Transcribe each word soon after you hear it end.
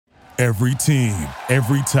Every team,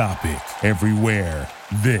 every topic, everywhere.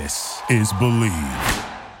 This is Believe.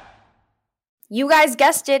 You guys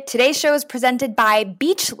guessed it. Today's show is presented by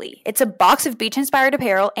Beachly. It's a box of beach-inspired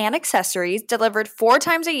apparel and accessories delivered 4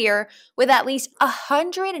 times a year with at least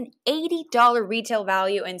 $180 retail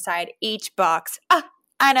value inside each box.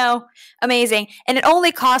 I know. Amazing. And it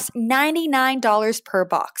only costs $99 per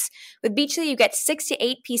box. With Beachly, you get 6 to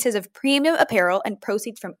 8 pieces of premium apparel, and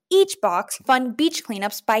proceeds from each box fund beach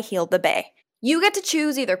cleanups by Heal the Bay. You get to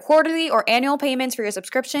choose either quarterly or annual payments for your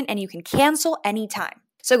subscription, and you can cancel anytime.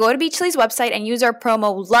 So go to Beachly's website and use our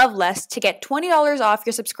promo LOVELESS to get $20 off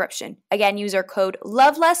your subscription. Again, use our code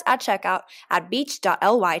LOVELESS at checkout at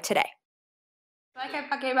beach.ly today.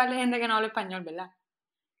 ¿Para qué vale gente que no habla español, verdad?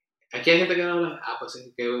 Aquí hay gente que no habla. Pues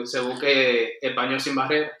sí, que se busque español sin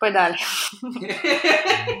barrera. Pues dale.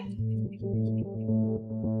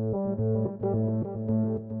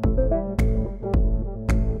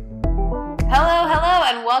 Hello,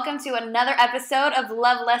 and welcome to another episode of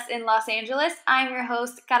Loveless in Los Angeles. I'm your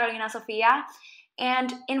host, Carolina Sofia,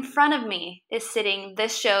 and in front of me is sitting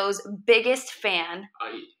this show's biggest fan,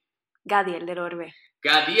 Gadiel del Orbe.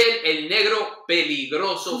 Gadiel, el negro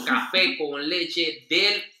peligroso, café con leche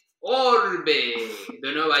del Orbe,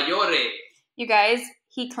 de Nueva York. You guys,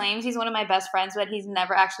 he claims he's one of my best friends, but he's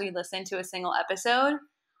never actually listened to a single episode.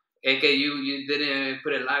 Es que you didn't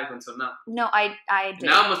put it live until now. No, I did.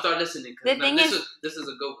 Now I'm going to start listening. The thing this is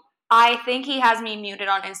a good one. I think he has me muted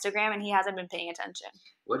on Instagram, and he hasn't been paying attention.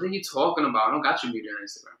 What are you talking about? I don't got you muted on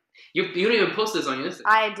Instagram. You don't even post this on your Instagram.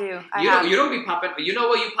 I do. You don't be popping. You know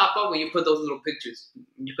what you pop up when you put those little pictures?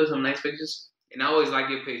 You put some nice pictures? And I always like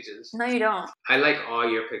your pictures. No, you don't. I like all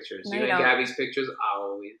your pictures. No, you and don't. Gabby's pictures, I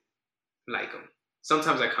always like them.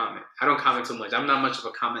 Sometimes I comment. I don't comment too much. I'm not much of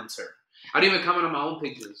a commenter. I don't even comment on my own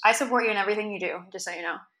pictures. I support you in everything you do, just so you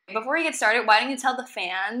know. Before we get started, why don't you tell the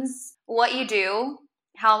fans what you do,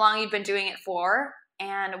 how long you've been doing it for,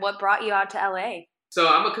 and what brought you out to LA? So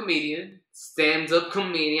I'm a comedian, stand-up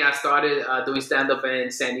comedian. I started doing stand-up in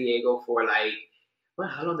San Diego for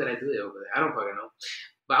how long did I do it over there? I don't fucking know.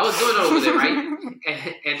 But I was doing it over there, right?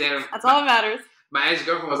 and then that's all that matters. My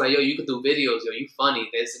ex-girlfriend was like, yo, you could do videos. Yo, you funny.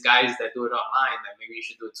 There's guys that do it online. Like, maybe you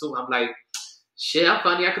should do it too. I'm like, shit, I'm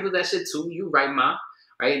funny. I could do that shit too. You right, ma.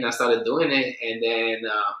 Right? And I started doing it. And then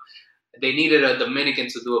they needed a Dominican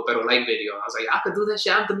to do a Pero Like video. I was like, I could do that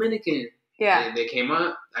shit. I'm Dominican. Yeah. And they came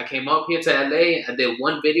up. I came up here to LA. I did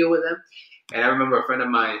one video with them. And I remember a friend of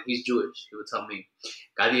mine, he's Jewish. He would tell me,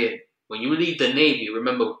 Gadiel, when you leave the Navy,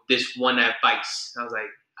 remember this one advice. I was like,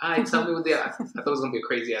 all right, tell me what they are. I thought it was going to be a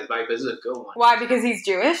crazy advice, but this is a good one. Why? Because he's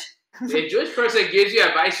Jewish? If a Jewish person gives you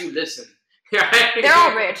advice, you listen. Right? They're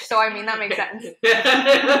all rich, so I mean, that makes sense.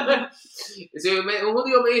 See,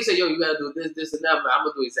 Julio may say, yo, you got to do this, and that, but I'm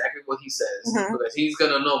going to do exactly what he says. Mm-hmm. Because he's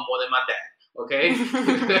going to know more than my dad, okay?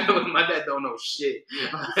 My dad don't know shit.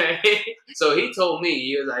 Okay? So he told me,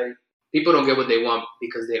 he was like, people don't get what they want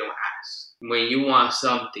because they don't ask. When you want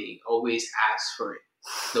something, always ask for it.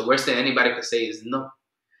 The worst thing anybody could say is no.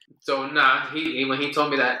 So when he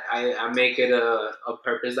told me that, I make it a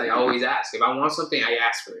purpose. Like I always ask. If I want something, I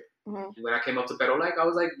ask for it. Mm-hmm. When I came up to Pero Like, I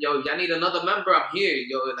was like, yo, y'all need another member. I'm here.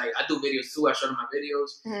 Yo, like I do videos too. I show them my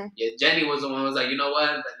videos. Mm-hmm. Yeah, Jenny was the one who was like, you know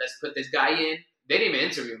what? Let's put this guy in. They didn't even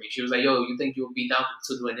interview me. She was like, yo, you think you'll be down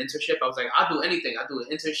to do an internship? I was like, I'll do anything. I'll do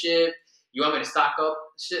an internship. You want me to stock up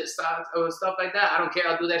stuff like that? I don't care.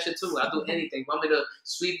 I'll do that shit too. I'll do anything. You want me to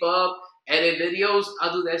sweep up, edit videos?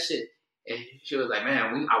 I'll do that shit. And she was like,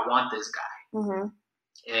 man, I want this guy. Mm-hmm.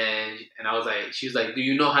 And I was like, she was like, do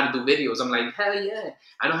you know how to do videos? I'm like, hell yeah.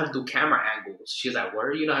 I know how to do camera angles. She was like,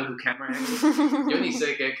 word? You know how to do camera angles? Yo ni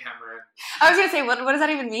sé qué camera angles. I was going to say, what does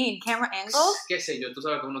that even mean? Camera angles? ¿Qué sé yo? Tú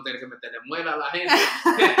sabes que uno tiene que meterle muela a la gente.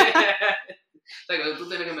 Like, tú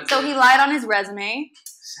tienes que meterle. So he lied on his resume.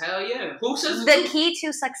 Hell yeah. Who says the key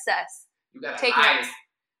to success? You gotta take lie. Notes.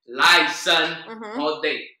 Lie, son. Mm-hmm. All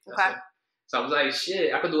day. Okay. So I was like,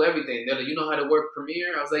 shit, I could do everything. They're like, you know how to work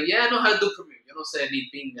Premiere? I was like, yeah, I know how to do Premiere. Yo no sé ni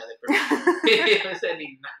pinga de Premiere. Yo no sé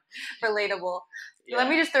ni nada. Relatable. Yeah. Let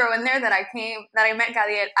me just throw in there that I met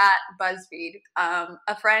Gadiel at BuzzFeed.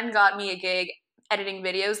 A friend got me a gig editing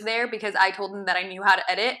videos there because I told him that I knew how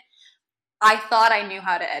to edit. I thought I knew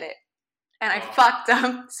how to edit. And I fucked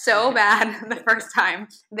up so bad the first time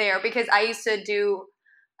there because I used to do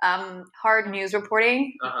hard news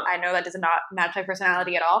reporting. Uh-huh. I know that does not match my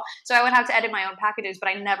personality at all. So I would have to edit my own packages, but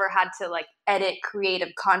I never had to edit creative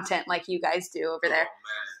content like you guys do over there.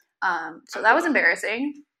 So that was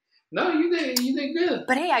embarrassing. No, you did good.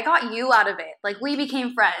 But hey, I got you out of it. We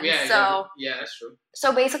became friends. Yeah, that's true.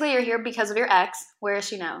 So basically you're here because of your ex. Where is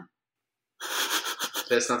she now?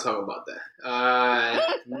 Let's not talk about that.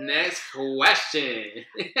 Next question.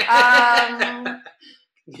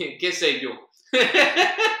 ¿Qué sé yo?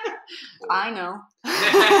 I know.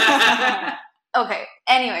 Okay.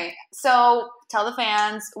 Anyway, so tell the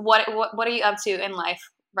fans what are you up to in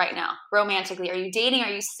life right now, romantically? Are you dating?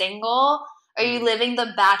 Are you single? Are you living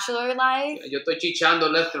the bachelor life? Yo estoy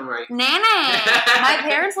chichando left and right. Nene, my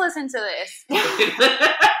parents listen to this.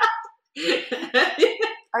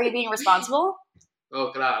 Are you being responsible?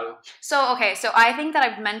 Oh, claro. So I think that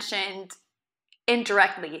I've mentioned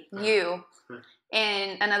indirectly you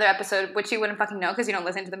in another episode, which you wouldn't fucking know because you don't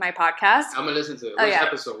listen to my podcast. I'm gonna listen to it. Which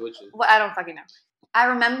episode? Which is? Well, I don't fucking know. I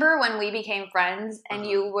remember when we became friends and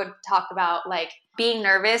you would talk about like being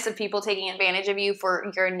nervous of people taking advantage of you for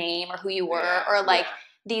your name or who you were or like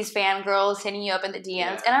these fangirls hitting you up in the DMs.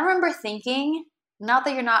 Yeah. And I remember thinking, not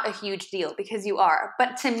that you're not a huge deal because you are,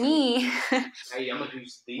 but to me, hey, I'm a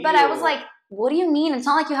huge deal. But I was like, what do you mean? It's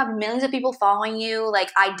not like you have millions of people following you.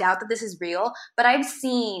 Like, I doubt that this is real, but I've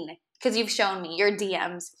seen, because you've shown me your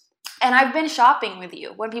DMs, and I've been shopping with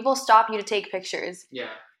you when people stop you to take pictures. Yeah.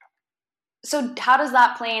 So how does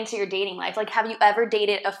that play into your dating life? Like, have you ever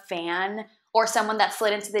dated a fan or someone that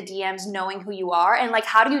slid into the DMs knowing who you are? And like,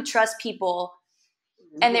 how do you trust people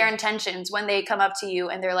and their intentions when they come up to you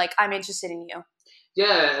and they're like, I'm interested in you?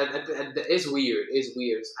 Yeah, it's weird. It's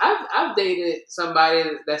weird. I've dated somebody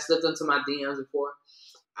that slipped into my DMs before.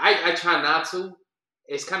 I try not to.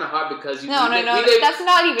 It's kind of hard because No, that's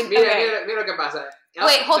not even. Okay. Mira qué pasa.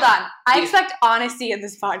 Wait, hold on. I expect honesty in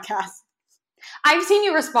this podcast. I've seen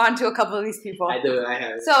you respond to a couple of these people. I do. I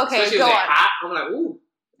have. So okay, so go on. Hot, I'm like, ooh.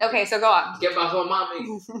 Okay, so go on. ¿Qué pasó, mami?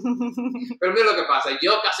 Pero mira lo que pasa.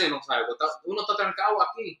 Yo casi no salgo. Uno está trancado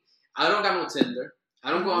aquí. I don't got no Tinder.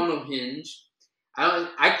 I don't go on no Hinge.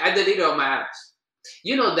 I deleted all my apps.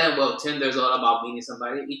 You know damn well Tinder's all about meeting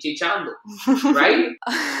somebody y chichando, right?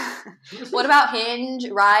 What about Hinge,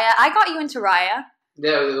 Raya? I got you into Raya.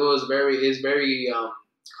 Yeah, it's very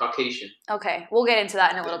Caucasian. Okay, we'll get into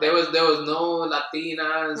that in a little bit. There was no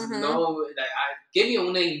Latinas, no. Give me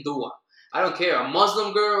una hindúa. I don't care. A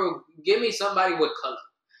Muslim girl, give me somebody with color.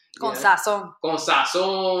 Con sazón. Con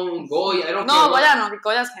sazón, Goya. I don't care. No, Goya no.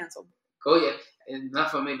 Goya's canceled. Goya. And not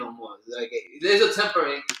for me no more. Like there's a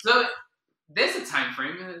temporary. So there's a time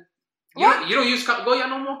frame. You don't use Goya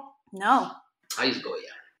no more? No. I use Goya.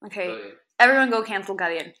 Okay. Goya. Everyone go cancel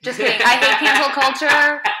Gadiel. Just kidding. I hate cancel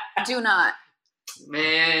culture. Do not.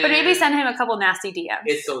 Man. But maybe send him a couple nasty DMs.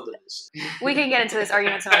 It's so delicious. We can get into this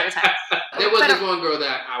argument some other time. There was this one girl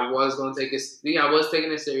that I was going to take it. I was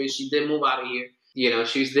taking it serious. She did move out of here. You know,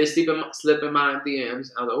 she did slip in my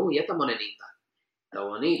DMs. I was like, oh, ya está morenita. Está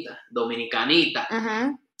bonita. Dominicanita.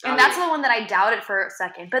 Mm-hmm. And that's the one that I doubted for a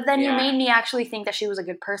second. But then you made me actually think that she was a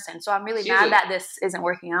good person. So I'm really mad that this isn't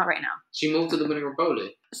working out right now. She moved to the Dominican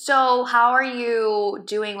Republic. So how are you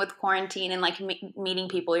doing with quarantine and like meeting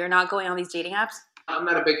people? You're not going on these dating apps? I'm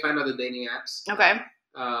not a big fan of the dating apps. Okay.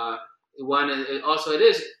 It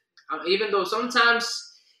is, even though sometimes,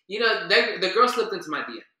 you know, the girl slipped into my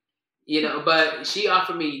DM, you know, but she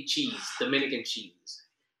offered me cheese, Dominican cheese.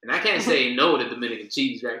 And I can't say no to Dominican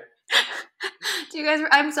cheese, right? Do you guys,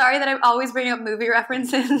 I'm sorry that I'm always bringing up movie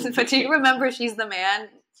references, but do you remember She's the Man?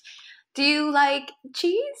 Do you like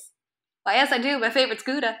cheese? Well, yes, I do. My favorite's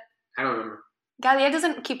Gouda. I don't remember. Gadiel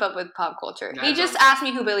doesn't keep up with pop culture. He just asked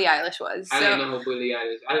me who Billie Eilish was. I didn't know who Billie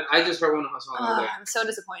Eilish is. I just heard one of her songs. I'm so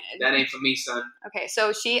disappointed. That ain't for me, son. Okay,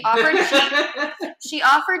 so she offered she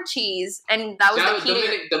offered cheese, and that was the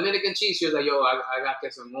key. Dominican cheese. She was like, yo, I got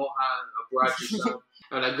this some moja. I brought you some.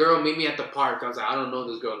 I was like, girl, meet me at the park. I was like, I don't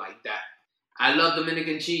know this girl like that. I love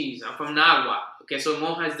Dominican cheese. I'm from Nagua. Queso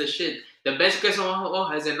moja is the shit. The best queso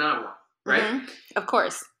moja is in Nagua, right? Mm-hmm. Of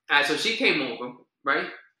course. So she came over,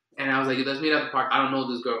 right? And I was like, let's meet at the park. I don't know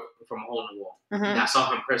this girl from a hole in the wall. Mm-hmm. And I saw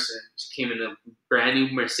her in person. She came in a brand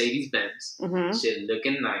new Mercedes-Benz. Mm-hmm. She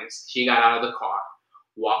looking nice. She got out of the car,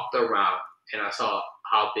 walked around, and I saw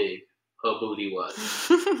how big her booty was.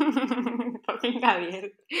 Fucking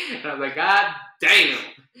Gadiel. And I was like, God damn.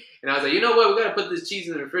 And I was like, you know what? We got to put this cheese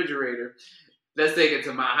in the refrigerator. Let's take it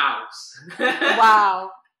to my house.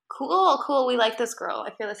 Wow. Cool. We like this girl.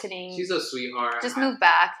 If you're listening. She's a sweetheart. Just move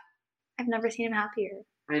back. I've never seen him happier.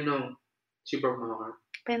 I know. She broke my heart.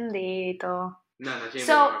 Bendito. No, she ain't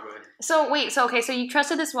broke my heart. So you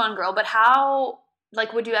trusted this one girl, but how,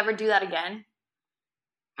 like, would you ever do that again?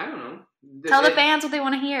 I don't know. Tell the fans what they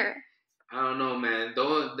want to hear. I don't know, man.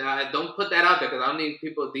 Don't put that out there because I don't need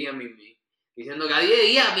people DMing me. Diciendo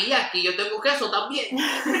que, yeah, Miyaki, yo tengo queso también.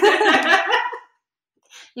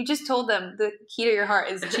 You just told them the key to your heart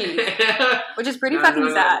is cheese, which is pretty fucking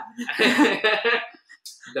sad.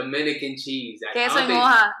 Dominican cheese. Queso en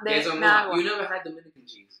hoja de agua. You never had Dominican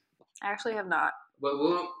cheese. I actually have not. But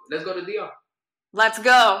let's go to DR. Let's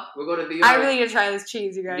go. We'll go to DR. I really need to try this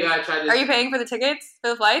cheese, you guys. Yeah, I tried this. Are you paying for the tickets for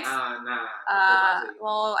the flights? Nah.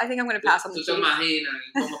 Well, I think I'm going to pass on the cheese. Isn't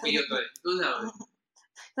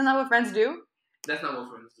that what friends do? That's not what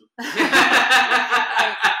friends do.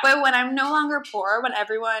 But when I'm no longer poor, when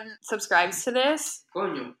everyone subscribes to this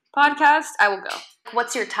Coño. podcast, I will go.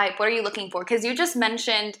 What's your type? What are you looking for? Because you just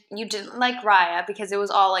mentioned you didn't like Raya because it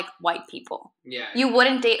was all like white people. Yeah. You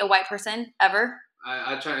wouldn't date a white person ever?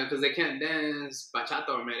 I try because they can't dance bachata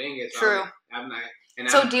or merengue. So True. I'm like,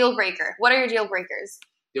 so deal breaker. What are your deal breakers?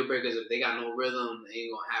 Deal breakers, if they got no rhythm, it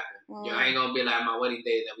ain't gonna happen. Yo, I ain't gonna be like my wedding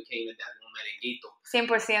day that we can't even dance un merenguito.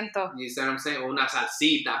 100%. You see what I'm saying? O una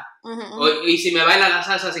salsita. Y si me baila la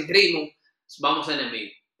salsa sin ritmo, vamos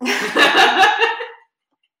enemigos.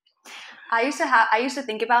 I used to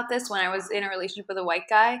think about this when I was in a relationship with a white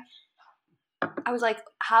guy. I was like,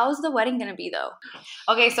 how's the wedding gonna be though?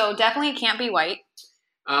 Okay, so definitely can't be white.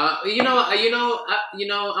 I'm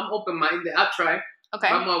open-minded. I'll try. Okay.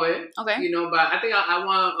 Okay. But I think I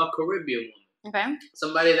want a Caribbean woman. Okay.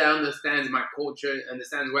 Somebody that understands my culture,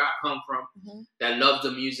 understands where I come from, that loves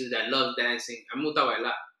the music, that loves dancing. A mí me gusta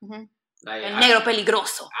bailar. Like, el negro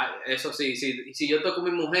peligroso. Eso sí, si yo estoy con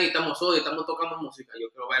mi mujer y estamos solos y estamos tocando música, yo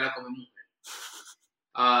quiero bailar con mi mujer.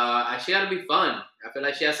 She gotta be fun. I feel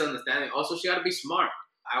like she has to understand it. Also, she gotta be smart.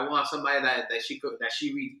 I want somebody that she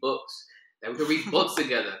reads books. That we can read books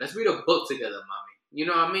together. Let's read a book together, mommy. You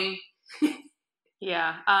know what I mean?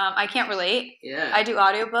 Yeah. I can't relate. Yeah. I do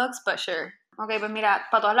audiobooks, but sure. Okay, but mira,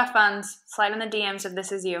 para todas las fans, slide in the DMs if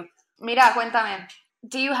this is you. Mira, cuéntame.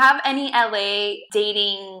 Do you have any LA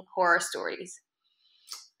dating horror stories?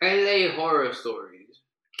 LA horror stories.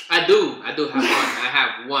 I do have one. I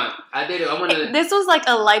have one. I did it. This was like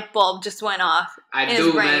a light bulb just went off. I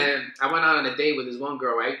do, man. I went out on a date with this one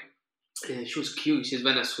girl, right? And she was cute. She's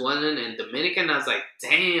Venezuelan and Dominican. I was like,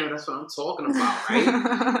 damn, that's what I'm talking about, right?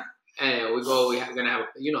 And we're gonna have,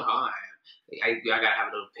 you know how I am. I gotta have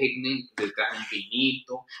a little picnic. There's got un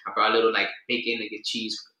vinito. I brought a little like bacon and get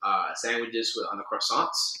cheese sandwiches on the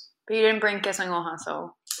croissants. But you didn't bring queso en hoja,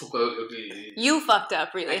 so okay. You fucked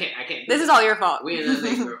up, really. I can't. This is all your fault. We in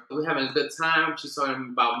LA, girl. We're having a good time. She's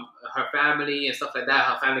talking about her family and stuff like that.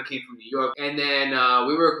 Her family came from New York, and then I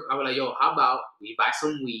was like, yo, how about we buy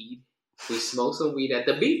some weed? We smoke some weed at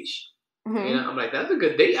the beach. You know, I'm like, that's a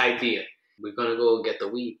good date idea. We're gonna go get the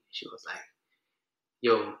weed. She was like,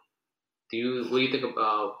 yo, what do you think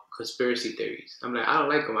about conspiracy theories? I'm like, I don't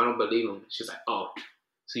like them. I don't believe them. She's like, oh,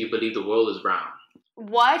 so you believe the world is round?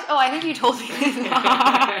 What? Oh, I think you told me this.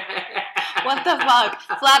 What the fuck?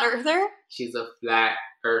 Flat earther? She's a flat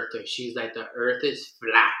earther. She's like, the earth is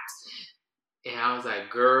flat. And I was like,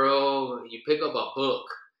 girl, you pick up a book.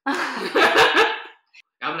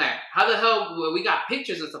 I'm like, how the hell? We got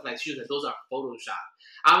pictures and stuff like that. She was like, those are Photoshop.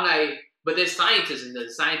 I'm like, but there's scientists, and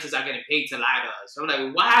the scientists are getting paid to lie to us. I'm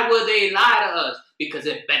like, why would they lie to us? Because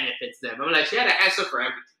it benefits them. I'm like, she had an answer for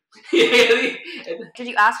everything. Did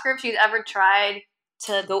you ask her if she's ever tried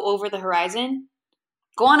to go over the horizon?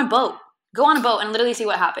 Go on a boat. Go on a boat and literally see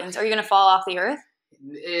what happens. Are you going to fall off the earth?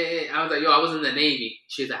 I was like, yo, I was in the Navy.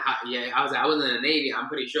 She's like, yeah. I was like, I was in the Navy. I'm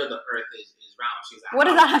pretty sure the earth is round. She's like, what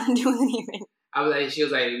does that have to do with anything? She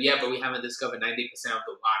was like, yeah, but we haven't discovered 90% of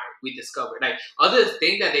the water. We discovered, like, other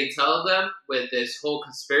thing that they tell them with this whole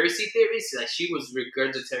conspiracy theories, like, she was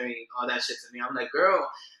regurgitating all that shit to me. I'm like, girl,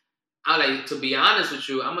 to be honest with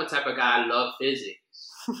you, I'm a type of guy, I love physics.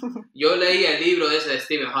 Yo leí el libro ese de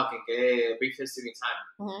Stephen Hawking, que Brief History of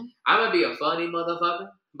Time. I'm going to be a funny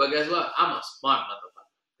motherfucker, but guess what? I'm a smart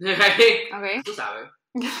motherfucker. Okay. Tú sabes.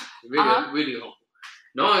 Really humble.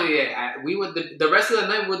 No, yeah, the rest of the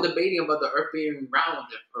night we were debating about the earth being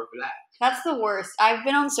round or flat. That's the worst. I've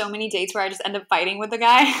been on so many dates where I just end up fighting with the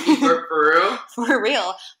guy. For real? For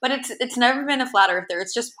real. But it's never been a flat earther.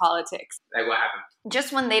 It's just politics. Like what happened?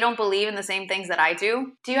 Just when they don't believe in the same things that I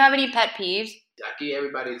do. Do you have any pet peeves? Aquí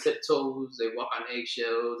everybody tiptoes, they walk on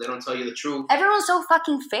eggshells, they don't tell you the truth. Everyone's so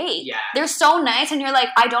fucking fake. Yeah. They're so nice and you're like,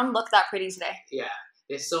 I don't look that pretty today. Yeah.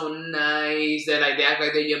 They're so nice. They act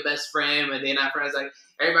like they're your best friend, and they're not friends. Like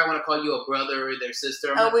everybody want to call you a brother or their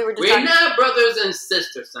sister. We're not brothers and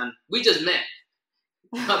sisters, son. We just met.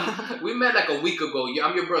 We met like a week ago.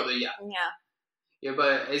 I'm your brother, yeah. Yeah,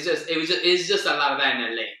 but it's just a lot of that in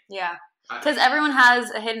LA. Yeah, because everyone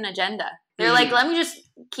has a hidden agenda. They're like, let me just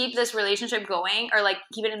keep this relationship going, or like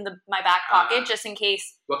keep it in my back pocket just in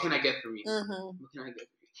case. What can I get from you? What can I get from you?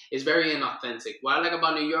 It's very inauthentic. What I like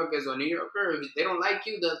about New York is a New Yorker, if they don't like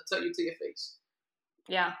you, they'll tell you to your face.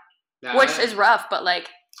 Yeah. Which is rough, but like...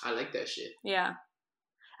 I like that shit. Yeah.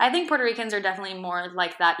 I think Puerto Ricans are definitely more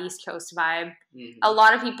like that East Coast vibe. Mm-hmm. A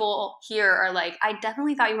lot of people here are like, I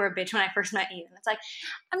definitely thought you were a bitch when I first met you. And it's like,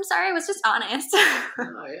 I'm sorry, I was just honest.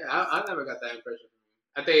 Oh, yeah, I never got that impression from you.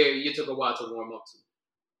 I think you took a while to warm up to.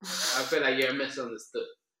 I feel like you're misunderstood.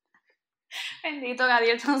 Bendito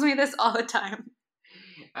Gadiel tells me this all the time.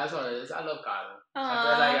 That's what it is. I love Caro.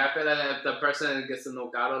 I feel like if the person gets to know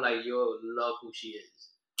Caro, like, you'll love who she is.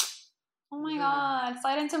 Oh my god,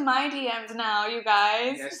 slide into my DMs now, you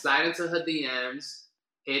guys. Yeah, slide into her DMs.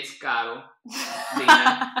 It's Caro.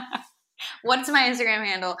 What's my Instagram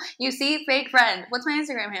handle? You see, fake friend. What's my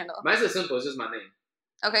Instagram handle? Mine's just simple. It's just my name.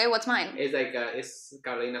 Okay, what's mine? It's like, it's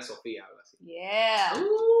Carolina Sofia. Yeah.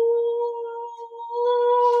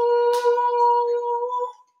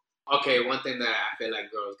 Okay, one thing that I feel like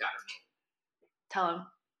girls gotta know. Tell them.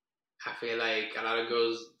 I feel like a lot of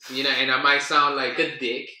girls, you know, and I might sound like a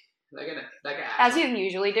dick, like an as you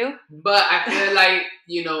usually do. But I feel like,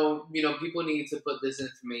 you know, people need to put this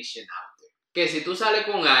information out there. Que si tú sales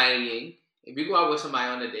con alguien, if you go out with somebody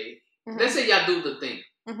on a date, let's say y'all do the thing.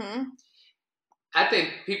 Mm-hmm. I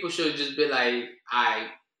think people should just be like, I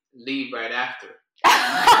leave right after.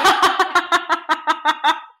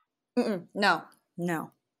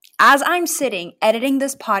 No. As I'm sitting editing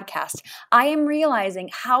this podcast, I am realizing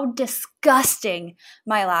how disgusting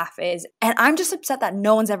my laugh is. And I'm just upset that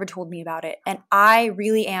no one's ever told me about it. And I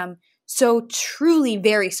really am so truly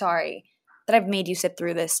very sorry that I've made you sit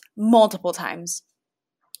through this multiple times.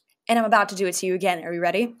 And I'm about to do it to you again. Are you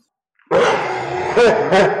ready?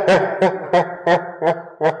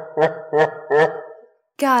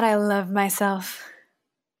 God, I love myself.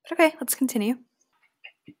 But okay, let's continue.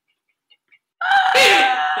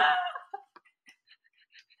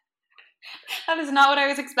 That is not what I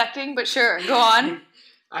was expecting, but sure, go on.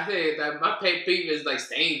 I think that my pet peeve is like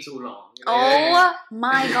staying too long. Oh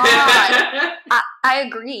my god. I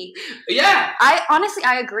agree. Yeah.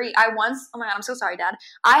 I agree. Oh my god, I'm so sorry, Dad.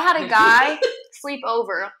 I had a guy sleep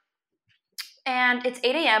over and it's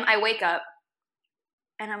 8 a.m. I wake up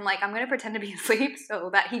and I'm like, I'm going to pretend to be asleep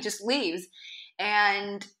so that he just leaves.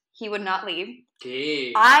 And he would not leave.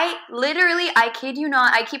 Okay. I kid you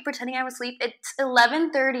not, I keep pretending I'm asleep. It's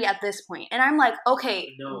 11:30 at this point. And I'm like,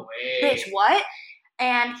 okay, no way. Bitch, what?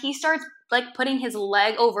 And he starts like putting his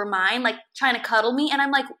leg over mine, like trying to cuddle me. And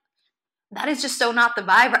I'm like, that is just so not the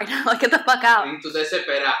vibe right now. Like, get the fuck out.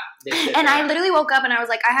 And I literally woke up and I was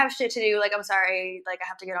like, I have shit to do. Like, I'm sorry. Like, I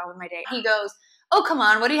have to get on with my day. He goes, oh, come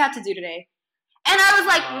on. What do you have to do today? And I was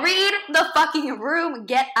like, read the fucking room.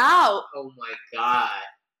 Get out. Oh my god.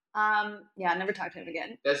 Yeah, I never talked to him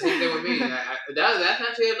again. That's the thing with me. That's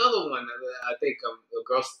actually another one. I think a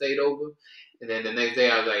girl stayed over, and then the next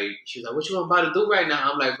day I was like, she was like, "What you about to do right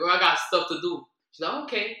now?" I'm like, "Girl, I got stuff to do." She's like,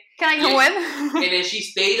 "Okay." Can I go with? And then she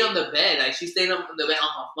stayed on the bed, like she stayed on the bed on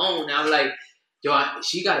her phone. And I was like, "Yo,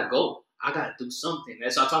 she gotta go. I gotta do something."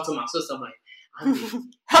 And so I talked to my sister. I'm like,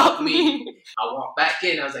 "Help me!" I walked back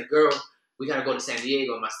in. I was like, "Girl, we gotta go to San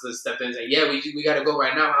Diego." My sister stepped in and said, "Yeah, we gotta go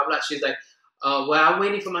right now." I'm like, she's like, well, I'm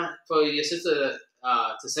waiting for your sister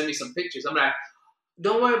to send me some pictures. I'm like,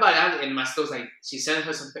 don't worry about it. And my sister was like, she sent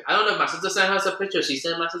her some pictures. I don't know if my sister sent her some pictures. She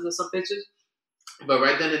sent my sister some pictures. But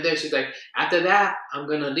right then and there, she's like, after that, I'm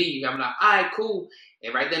going to leave. I'm like, all right, cool.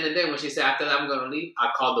 And right then and there, when she said, after that, I'm going to leave,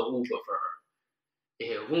 I called the Uber for her.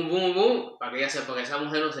 Dije, boom, boom, boom, para que ella sepa, porque esa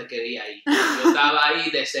mujer no se quería ir. Yo estaba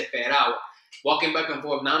ahí desesperado, walking back and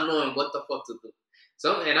forth, not knowing what the fuck to do.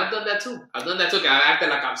 So, and I've done that too. I acted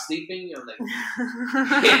like I'm sleeping. I'm like,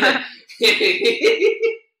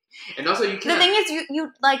 and also you can't. The thing is,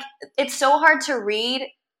 you like, it's so hard to read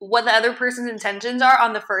what the other person's intentions are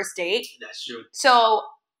on the first date. That's true. So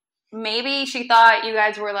maybe she thought you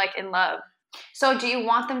guys were like in love. So do you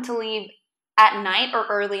want them to leave at night or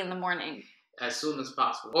early in the morning? As soon as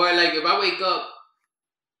possible. Or like if I wake up,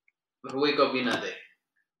 you're not there.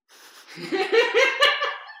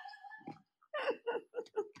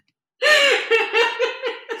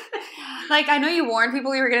 Like, I know you warned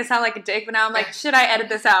people you were going to sound like a dick, but now I'm like, should I edit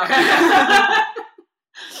this out?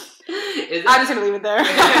 I'm just going to leave it there.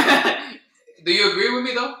 Do you agree with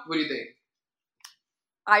me, though? What do you think?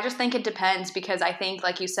 I just think it depends because I think,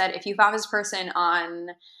 like you said, if you found this person on,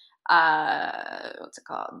 what's it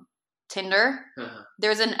called? Tinder,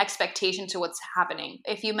 there's an expectation to what's happening.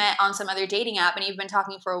 If you met on some other dating app and you've been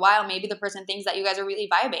talking for a while, maybe the person thinks that you guys are really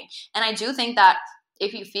vibing. And I do think that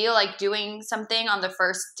if you feel like doing something on the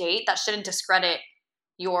first date, that shouldn't discredit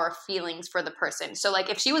your feelings for the person. So like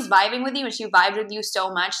if she was vibing with you and she vibed with you so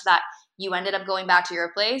much that you ended up going back to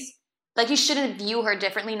your place, like you shouldn't view her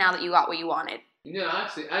differently now that you got what you wanted. Yeah,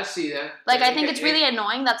 I see that. Like I think it's really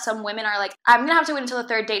annoying that some women are like, I'm going to have to wait until the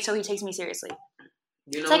third date so he takes me seriously.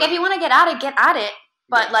 It's like, if you want to get at it.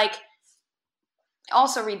 But, like,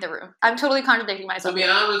 also read the room. I'm totally contradicting myself. To be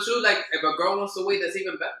honest with you, like, if a girl wants to wait, that's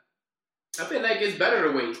even better. I feel like it's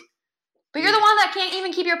better to wait. But you're the one that can't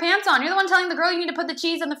even keep your pants on. You're the one telling the girl you need to put the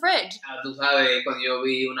cheese in the fridge. Tú sabes, cuando yo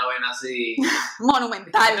vi una vaina así...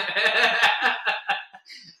 Monumental.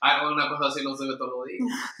 Una cosa así no se ve todos los días.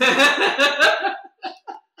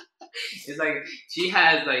 It's like,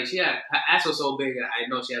 her ass was so big that I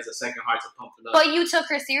know she has a second heart to pump it up. But you took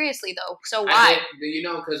her seriously, though. So why?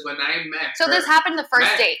 Because when I met So her, this happened the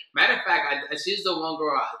first date. Matter of fact, she's the one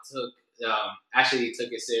girl I took, actually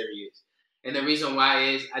took it serious. And the reason why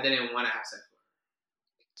is I didn't want to have sex with her.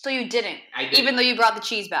 So you didn't? I didn't. Even though you brought the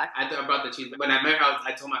cheese back? I brought the cheese. When I met her,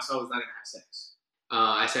 I told myself I was not going to have sex.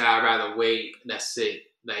 I said I'd rather wait. That's it.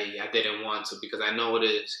 Like, I didn't want to because I know it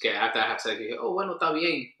is. Que after I have sex, you hear, oh, bueno, está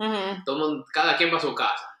bien. Mm-hmm. Cada quien pa su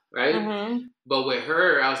casa, right? Mm-hmm. But with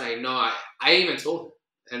her, I was like, no. I even told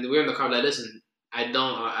her, and we were in the car like, listen, I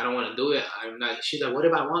don't want to do it. I'm not. She's like, what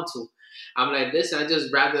if I want to? I'm like, listen, I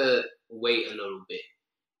just rather wait a little bit,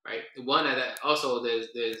 right? One that also there's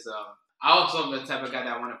I also am the type of guy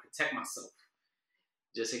that I want to protect myself,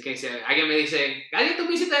 just in case alguien me dice, ¿alguien tú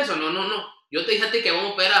me hiciste eso? No. Yo te dije a ti que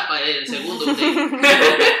vamos a esperar para el segundo date.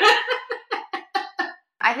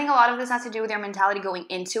 I think a lot of this has to do with your mentality going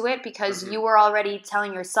into it because you were already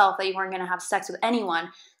telling yourself that you weren't going to have sex with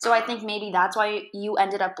anyone. So I think maybe that's why you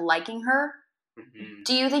ended up liking her. Mm-hmm.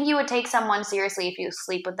 Do you think you would take someone seriously if you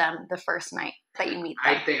sleep with them the first night that you meet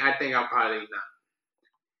them? I think I'll probably not.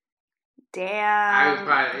 Damn.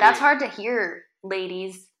 That's hard to hear,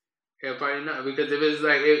 ladies. Yeah, probably not. Because if it's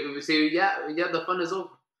like, the fun is over.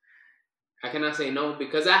 I cannot say no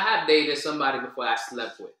because I have dated somebody before I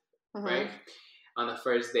slept with, right? On the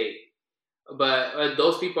first date. But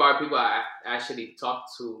those people are people I actually talked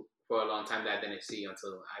to for a long time that I didn't see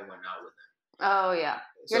until I went out with them. Oh, yeah.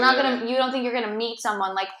 You don't think you're going to meet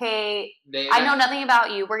someone like, hey, I know nothing about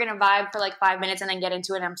you. We're going to vibe for like 5 minutes and then get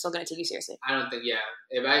into it and I'm still going to take you seriously. I don't think,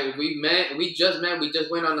 If we just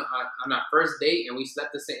went on our first date and we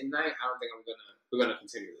slept the same night, I don't think we're going to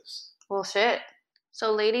continue this. Well, shit.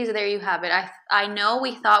 So, ladies, there you have it. I know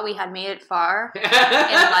we thought we had made it far in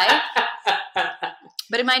life,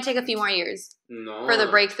 but it might take a few more years for the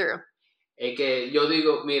breakthrough. Es que yo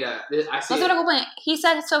digo, mira, he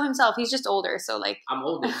said so himself. He's just older, so like... I'm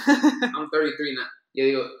older. I'm 33 now. Yo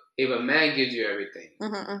digo, if a man gives you everything,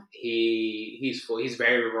 he's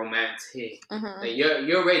very romantic. Mm-hmm. Like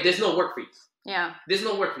you're ready. There's no work for you. Yeah. There's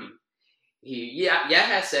no work for you. He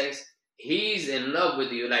has sex. He's in love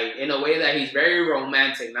with you, like in a way that he's very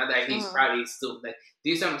romantic. Not that he's probably still like.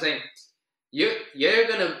 Do you see what I'm saying? You're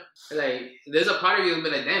gonna like. There's a part of you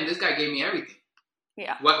that'll be like, damn, this guy gave me everything.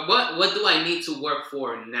 Yeah. What do I need to work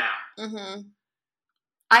for now? Mm-hmm.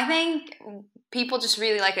 I think people just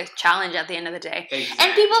really like a challenge at the end of the day, exactly.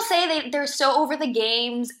 And people say they're so over the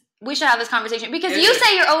games. We should have this conversation because you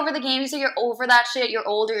say you're over the game. You say you're over that shit. You're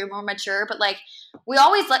older. You're more mature. But like, we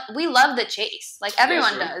love the chase. Like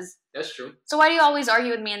everyone does. That's true. So why do you always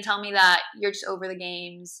argue with me and tell me that you're just over the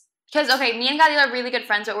games? Because, okay, me and Gabriel are really good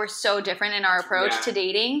friends, but we're so different in our approach to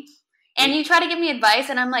dating. And you try to give me advice,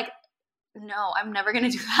 and I'm like, no, I'm never going to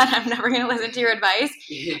do that. I'm never going to listen to your advice.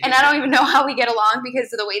 And I don't even know how we get along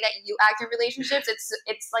because of the way that you act in relationships.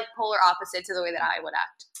 It's like polar opposite to the way that I would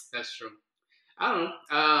act. That's true. I don't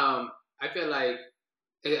know. I feel like,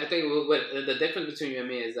 I think what the difference between you and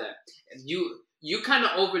me is that you kind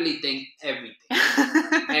of overly think everything.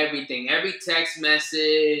 Everything. Every text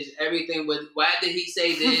message, everything with why did he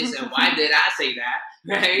say this and why did I say that,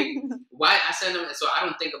 right? Why I send them. So I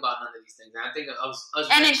don't think about none of these things. I think of us.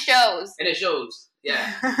 And it shows. And it shows.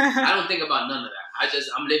 Yeah. I don't think about none of that.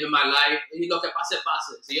 I'm living my life. Y lo que pase,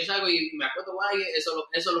 pase. Si yo salgo y me acuerdo why, eso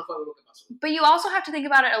lo fue lo que pasó. But you also have to think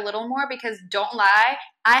about it a little more because don't lie,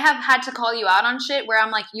 I have had to call you out on shit where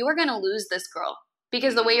I'm like, you are going to lose this girl.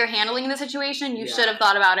 Because the way you're handling the situation, you should have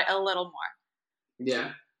thought about it a little more.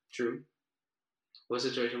 Yeah, true. What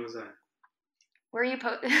situation was that? Where you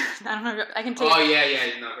I don't know. I can take it. Oh,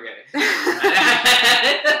 yeah. No, forget it.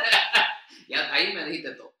 Ahí me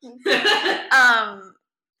dijiste todo.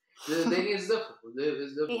 The thing is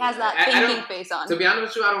difficult. He has that thinking face on. To be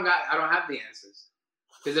honest with you, I don't have the answers.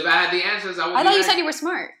 Because if I had the answers, I thought you said you were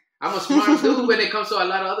smart. I'm a smart dude when it comes to a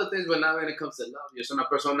lot of other things, but not when it comes to love. Yo soy una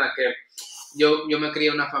persona que... Yo me crié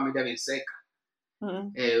en una familia bien seca.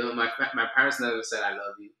 Mm-hmm. My parents never said I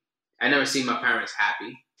love you. I never seen my parents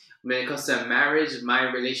happy. When it comes to marriage,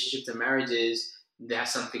 my relationship to marriage is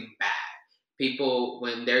that's something bad. People,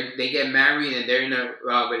 when they get married and they're in a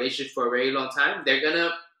relationship for a very long time, they're going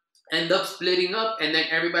to end up splitting up and then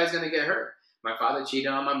everybody's going to get hurt. My father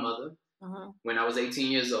cheated on my mother. when I was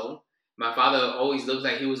 18 years old. My father always looked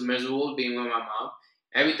like he was miserable being with my mom.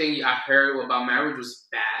 Everything I heard about marriage was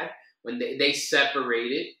bad. When they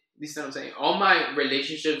separated, you see what I'm saying? All my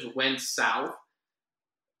relationships went south.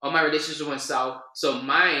 So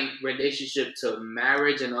my relationship to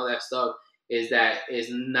marriage and all that stuff is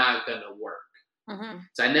not gonna work.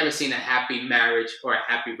 So I never seen a happy marriage or a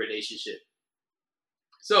happy relationship.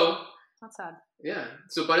 So that's sad. Yeah.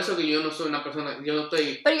 So por eso que yo no soy una persona, yo no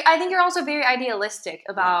estoy. But I think you're also very idealistic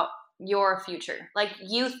about your future. Like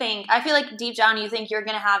you think, I feel like deep down you think you're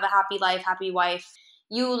gonna have a happy life, happy wife.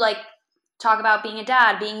 You like talk about being a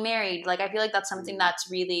dad, being married. Like I feel like that's something that's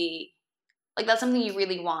really, like that's something you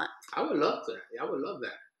really want. I would love that. I would love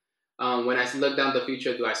that. When I look down the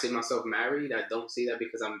future, do I see myself married? I don't see that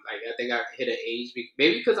because I think I hit an age,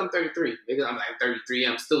 maybe because I'm 33. Maybe I'm like 33,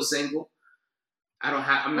 I'm still single.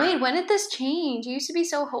 Wait, when did this change? You used to be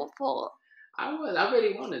so hopeful. I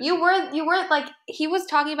really wanted. You were like, he was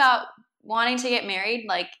talking about wanting to get married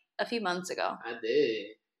like a few months ago. I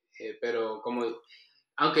did, pero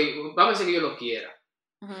aunque vamos a decir que yo lo quiera.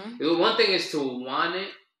 One thing is to want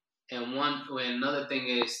it, and another thing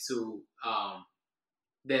is to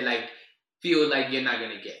like feel like you're not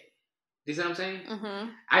gonna get it. You see what I'm saying?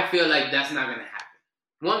 I feel like that's not gonna happen.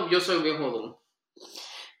 One, yo soy bien jodón.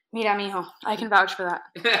 Mira, mijo, I can vouch for that.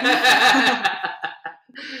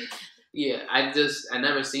 Yeah, I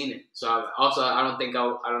never seen it. So I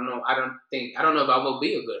don't know if I will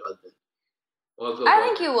be a good husband. Or a good I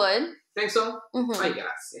think you would. Think so? Ay,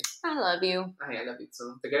 gracias. I love you. Ay, I love you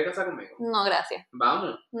too. ¿Te quieres casar conmigo? No, gracias.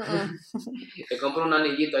 Vamos. Te compro un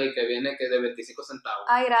anillito ahí que viene de 25 centavos.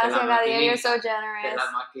 Ay, gracias, Gadia. You're so generous. De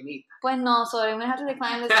la maquinita. Pues no, sorry. I'm going to have to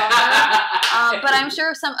decline this offer. But I'm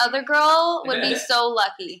sure some other girl would be so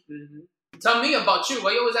lucky. Tell me about you.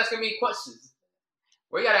 Why are you always asking me questions?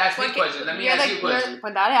 Why you got to ask me questions? Let me ask you questions.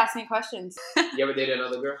 But Daddy asked me questions. You ever dated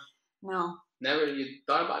another girl? No. Never? You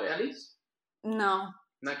thought about it at least? No.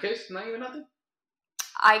 Not kissed? Not even nothing?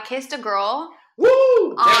 I kissed a girl.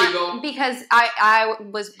 Woo! There we go. Because I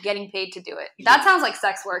was getting paid to do it. That sounds like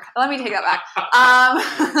sex work. Let me take that back.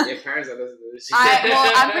 Your parents are listening to this shit.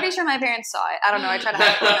 I'm pretty sure my parents saw it. I don't know. I tried to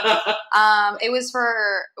hide from them. It was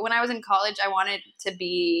for when I was in college. I wanted to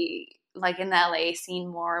be like in the LA scene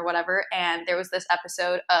more or whatever. And there was this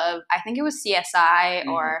episode of, I think it was CSI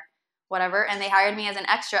or whatever, and they hired me as an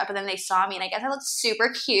extra, but then they saw me, and I guess I looked super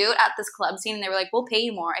cute at this club scene, and they were like, we'll pay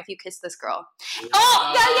you more if you kiss this girl.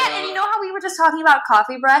 Yeah, and you know how we were just talking about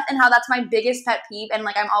coffee breath, and how that's my biggest pet peeve, and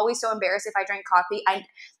like I'm always so embarrassed if I drink coffee.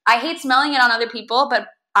 I hate smelling it on other people, but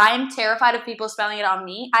I'm terrified of people smelling it on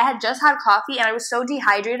me. I had just had coffee, and I was so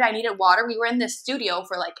dehydrated, I needed water. We were in this studio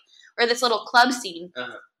or this little club scene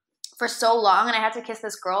for so long, and I had to kiss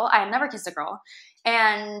this girl. I had never kissed a girl,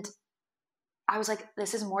 and I was like,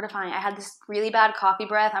 this is mortifying. I had this really bad coffee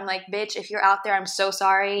breath. I'm like, bitch, if you're out there, I'm so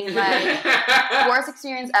sorry. Like, worst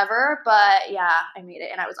experience ever. But yeah, I made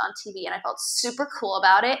it. And I was on TV and I felt super cool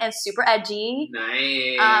about it and super edgy.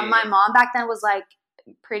 Nice. My mom back then was like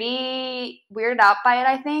pretty weirded out by it,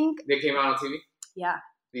 I think. They came out on TV? Yeah.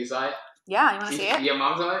 You saw it? Yeah, you want to see it? Your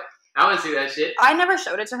mom saw it? I want to see that shit. I never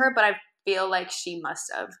showed it to her, but I feel like she must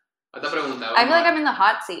have. I feel like I'm in the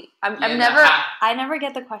hot seat. I never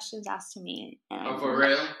get the questions asked to me. For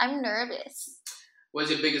real? I'm nervous. What's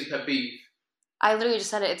your biggest pet peeve? I literally just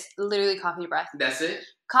said it. It's literally coffee breath. That's it?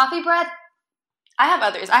 Coffee breath. I have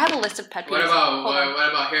others. I have a list of pet peeves. What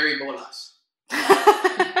about hairy bolas? Un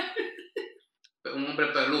hombre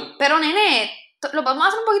peludo. Pero nene, lo podemos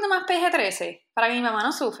hacer un poquito más PG-13 para que mi mamá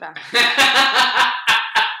no sufra.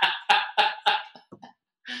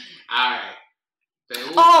 Alright.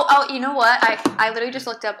 Oh, you know what? I literally just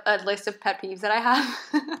looked up a list of pet peeves that I have.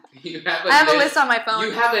 I have a list on my phone.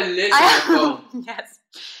 You have a list on your phone? Yes.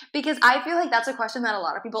 Because I feel like that's a question that a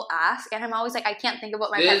lot of people ask, and I'm always like, I can't think of what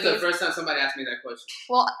my pet peeve is. This is the first time somebody asked me that question.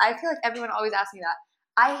 Well, I feel like everyone always asks me that.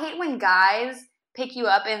 I hate when guys pick you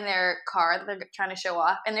up in their car that they're trying to show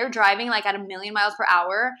off, and they're driving like at 1,000,000 miles per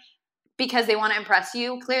hour because they want to impress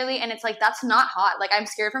you, clearly, and it's like, that's not hot. Like, I'm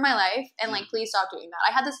scared for my life, and like, please stop doing that.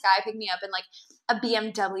 I had this guy pick me up in like a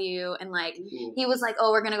BMW, and like, he was like,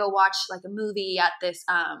 oh, we're gonna go watch like a movie at this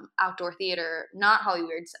outdoor theater, not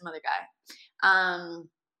Hollywood, some other guy.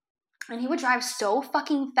 And he would drive so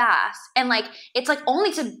fucking fast, and like, it's like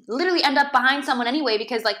only to literally end up behind someone anyway,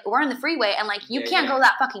 because like, we're on the freeway, and like, you can't go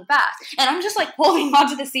that fucking fast, and I'm just like holding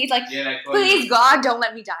onto the seats like, please God, don't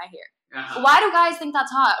let me die here. Why do guys think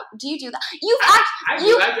that's hot? Do you do that? I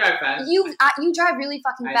drive fast. You drive really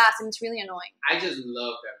fucking fast, and it's really annoying. I just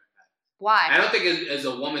love driving fast. Why? I don't think it's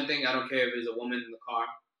a woman thing. I don't care if it's a woman in the car.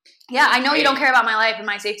 Yeah, I know you don't care about my life and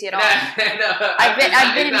my safety at all. No, I've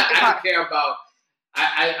been in the car. I don't care about.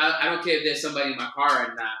 I don't care if there's somebody in my car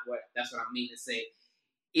or not. That's what I mean to say.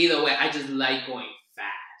 Either way, I just like going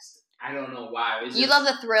fast. I don't know why. You love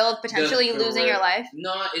the thrill of potentially losing your life?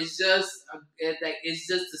 No, it's just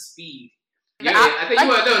the speed. I think you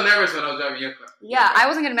were a little nervous when I was driving your car. Yeah, I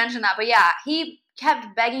wasn't going to mention that, but yeah, he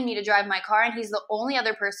kept begging me to drive my car, and he's the only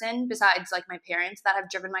other person besides like my parents that have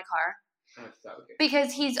driven my car. Okay.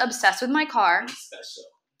 Because he's obsessed with my car. Special.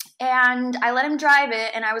 And I let him drive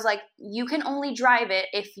it, and I was like, you can only drive it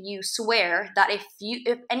if you swear that if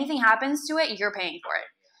anything happens to it, you're paying for it.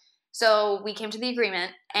 So we came to the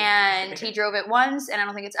agreement, and he drove it once, and I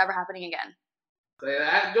don't think it's ever happening again.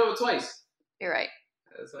 I drove it twice. You're right.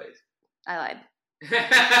 Twice. I lied.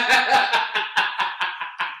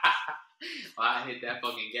 I hit that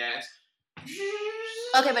fucking gas.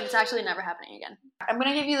 Okay, but it's actually never happening again. I'm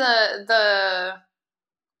gonna give you the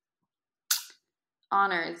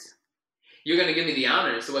honors. You're gonna give me the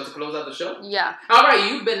honors, so what, to close out the show? Yeah. All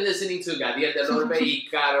right, you've been listening to Gadiel Del Orbe y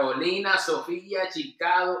Carolina Sofia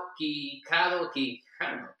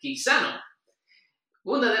Quijano.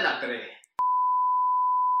 Una de las tres.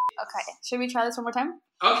 Okay, should we try this one more time?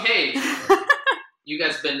 Okay. You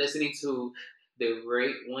guys been listening to the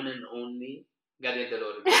great one and only Gadiel Del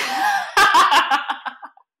Orbe.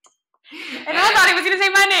 And I thought he was going to say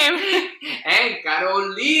my name. And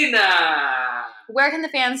Carolina. Where can the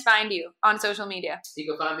fans find you on social media? You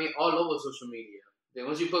can find me all over social media. Then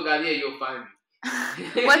once you put Gadiel, you'll find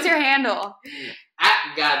me. What's your handle?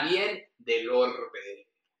 At Gadiel Del Orbe.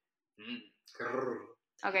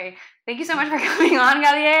 Okay. Thank you so much for coming on,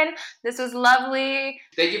 Gadiel. This was lovely.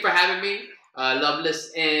 Thank you for having me.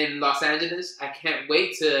 Loveless in Los Angeles. I can't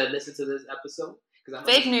wait to listen to this episode.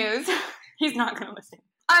 Fake news. He's not going to listen.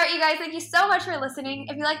 All right, you guys, thank you so much for listening.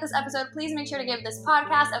 If you like this episode, please make sure to give this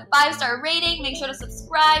podcast a 5-star rating. Make sure to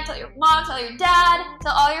subscribe. Tell your mom, tell your dad,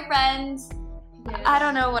 tell all your friends. Yes. I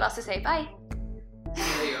don't know what else to say. Bye.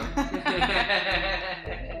 There you go.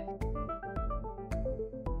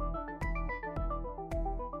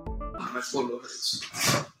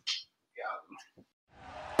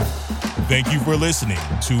 Thank you for listening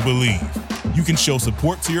to Believe. You can show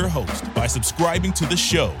support to your host by subscribing to the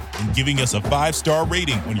show and giving us a 5-star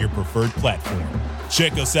rating on your preferred platform.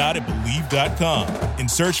 Check us out at Believe.com and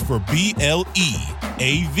search for BLEAV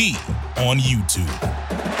on YouTube.